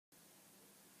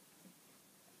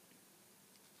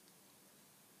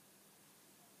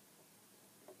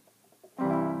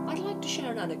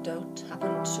share an anecdote.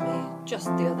 Happened to me just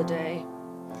the other day,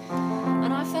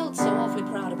 and I felt so awfully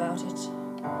proud about it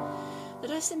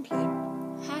that I simply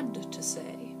had to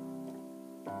say,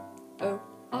 oh,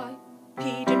 I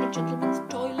peed in a gentleman's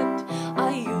toilet.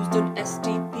 I used an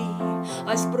STP.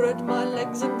 I spread my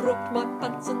legs and dropped my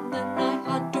pants, and then I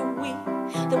had to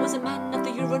wee. There was a man at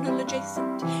the urinal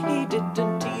adjacent. He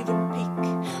didn't even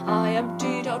peek. I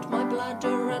emptied out my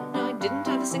bladder and I didn't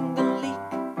have a single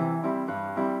leak.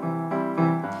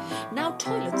 Now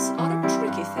toilets are a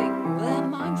tricky thing. They're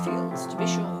minefields, to be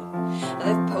sure.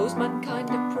 They've posed mankind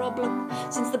a problem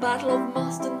since the Battle of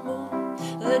Marston Moor.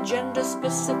 The gender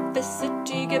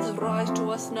specificity gives rise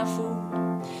to a snafu.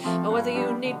 Whether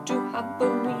you need to have a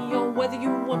wee or whether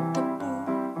you want a poo.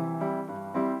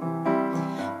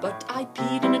 But I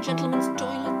peed in a gentleman's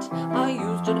toilet. I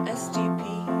used an STP.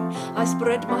 I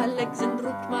spread my legs and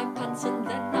dropped my pants, and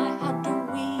then I had to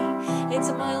wee. It's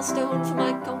a milestone for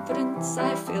my confidence.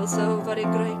 I feel so very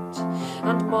great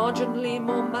and marginally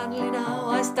more manly now.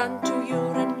 I stand to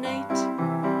urinate.